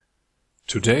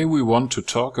Today we want to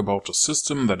talk about a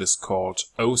system that is called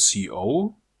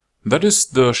OCO. That is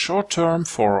the short term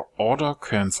for order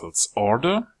cancels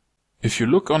order. If you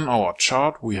look on our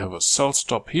chart, we have a sell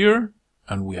stop here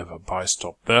and we have a buy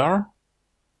stop there.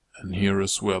 And here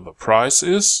is where the price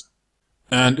is.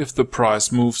 And if the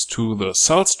price moves to the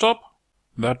sell stop,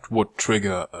 that would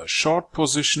trigger a short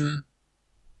position.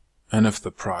 And if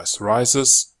the price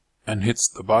rises and hits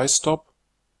the buy stop,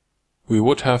 we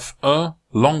would have a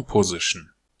long position.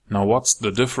 Now what's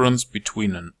the difference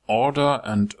between an order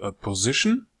and a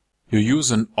position? You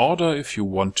use an order if you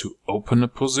want to open a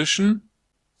position,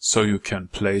 so you can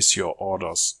place your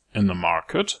orders in the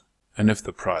market. And if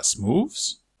the price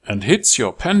moves and hits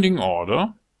your pending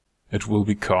order, it will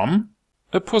become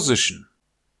a position.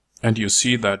 And you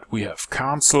see that we have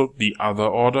cancelled the other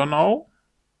order now.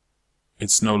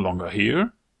 It's no longer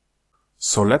here.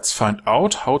 So let's find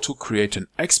out how to create an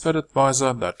expert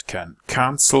advisor that can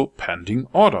cancel pending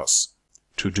orders.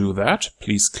 To do that,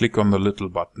 please click on the little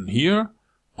button here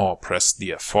or press the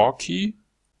F4 key.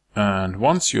 And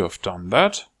once you have done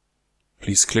that,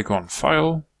 please click on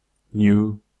File,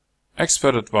 New,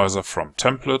 Expert Advisor from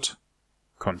Template,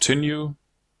 Continue.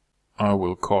 I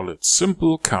will call it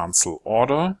Simple Cancel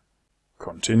Order.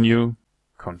 Continue,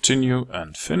 Continue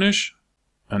and Finish.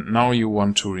 And now you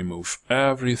want to remove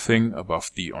everything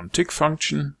above the onTick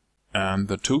function and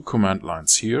the two command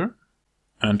lines here.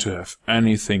 And to have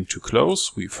anything to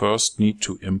close, we first need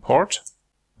to import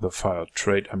the file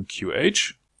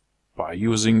trade.mqh by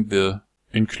using the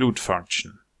include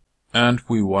function. And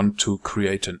we want to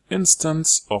create an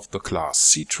instance of the class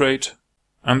ctrade,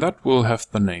 and that will have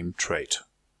the name trade.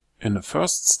 In the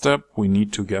first step, we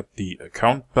need to get the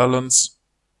account balance.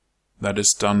 That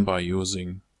is done by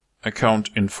using account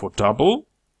info double,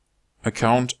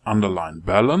 account underline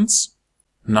balance.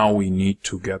 Now we need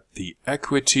to get the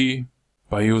equity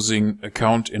by using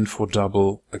account info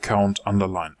double, account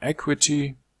underline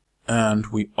equity. And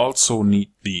we also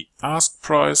need the ask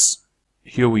price.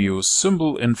 Here we use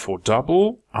symbol info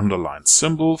double, underline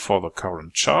symbol for the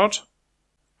current chart,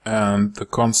 and the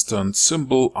constant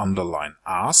symbol underline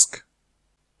ask.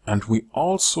 And we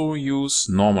also use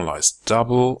normalized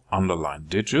double underline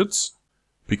digits,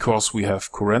 because we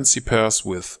have currency pairs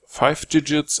with 5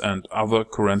 digits and other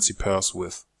currency pairs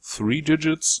with 3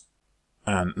 digits.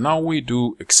 And now we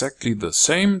do exactly the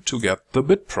same to get the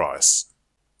bid price.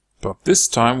 But this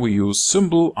time we use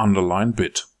symbol underline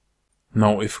bid.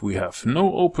 Now if we have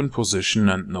no open position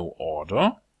and no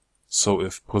order, so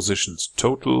if positions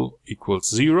total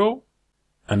equals 0,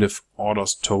 and if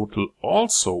orders total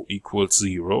also equals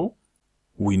 0,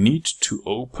 we need to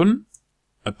open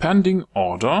a pending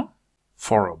order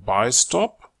for a buy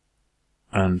stop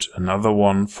and another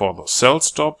one for the sell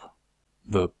stop.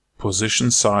 The position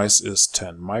size is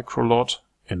 10 microlot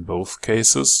in both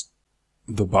cases.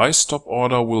 The buy stop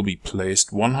order will be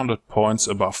placed 100 points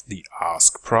above the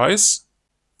ask price,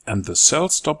 and the sell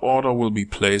stop order will be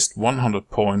placed 100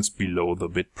 points below the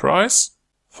bid price.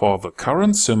 For the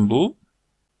current symbol,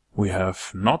 we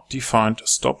have not defined a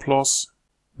stop loss.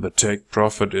 The take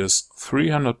profit is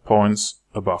 300 points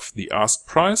above the ask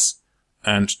price,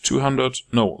 and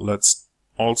let's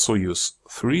also use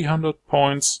 300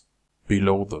 points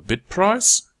below the bid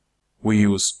price. We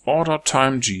use order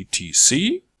time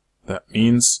GTC. That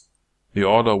means the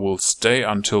order will stay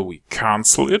until we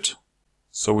cancel it.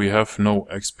 So we have no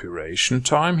expiration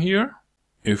time here.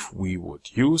 If we would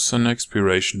use an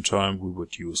expiration time, we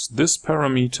would use this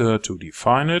parameter to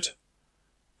define it.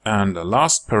 And the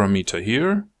last parameter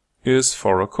here is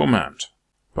for a command.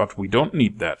 But we don't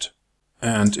need that.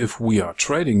 And if we are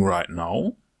trading right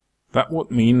now, that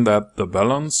would mean that the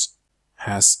balance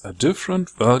has a different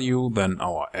value than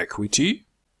our equity.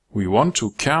 We want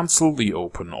to cancel the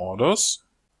open orders.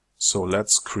 So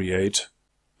let's create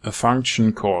a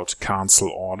function called cancel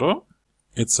order.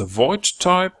 It's a void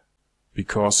type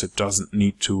because it doesn't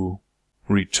need to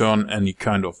return any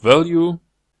kind of value.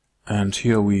 And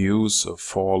here we use a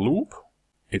for loop.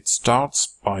 It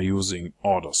starts by using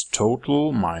orders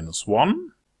total minus 1.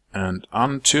 And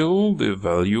until the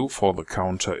value for the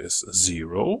counter is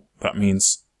 0, that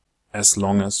means as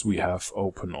long as we have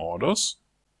open orders,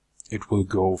 it will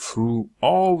go through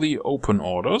all the open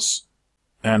orders.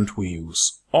 And we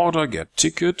use order get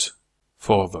ticket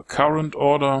for the current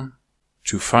order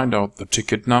to find out the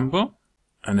ticket number.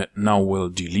 And it now will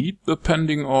delete the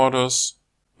pending orders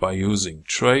by using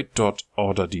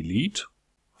trade.orderDelete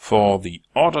for the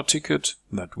order ticket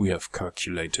that we have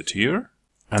calculated here.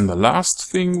 And the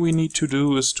last thing we need to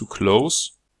do is to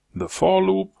close the for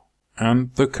loop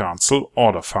and the cancel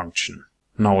order function.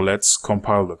 Now let's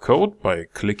compile the code by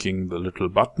clicking the little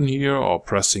button here or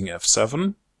pressing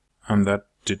F7. And that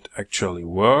did actually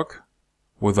work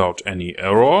without any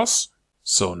errors.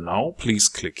 So now please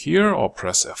click here or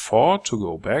press F4 to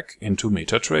go back into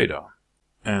MetaTrader.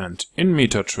 And in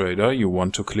MetaTrader you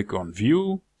want to click on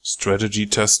View, Strategy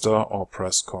Tester or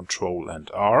press Ctrl and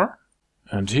R.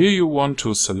 And here you want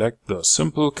to select the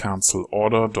simple cancel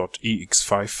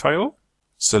order.ex5 file,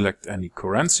 select any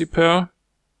currency pair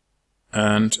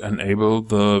and enable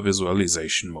the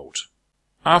visualization mode.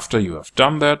 After you have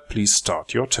done that, please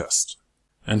start your test.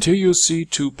 And here you see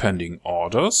two pending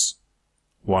orders.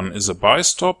 One is a buy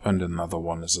stop and another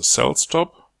one is a sell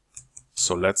stop.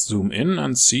 So let's zoom in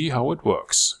and see how it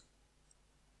works.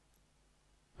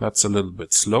 That's a little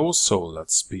bit slow, so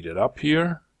let's speed it up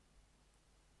here.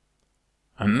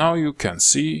 And now you can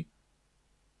see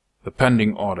the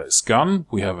pending order is gone.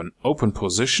 We have an open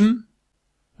position,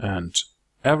 and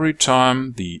every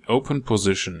time the open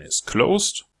position is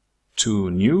closed, two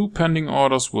new pending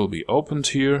orders will be opened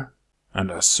here,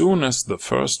 and as soon as the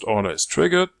first order is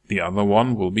triggered, the other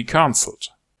one will be cancelled.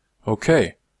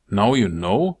 Okay, now you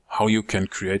know how you can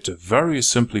create a very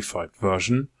simplified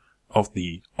version of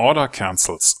the Order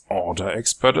Cancels Order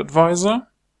Expert Advisor,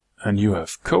 and you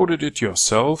have coded it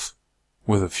yourself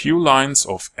with a few lines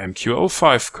of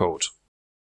MQL5 code.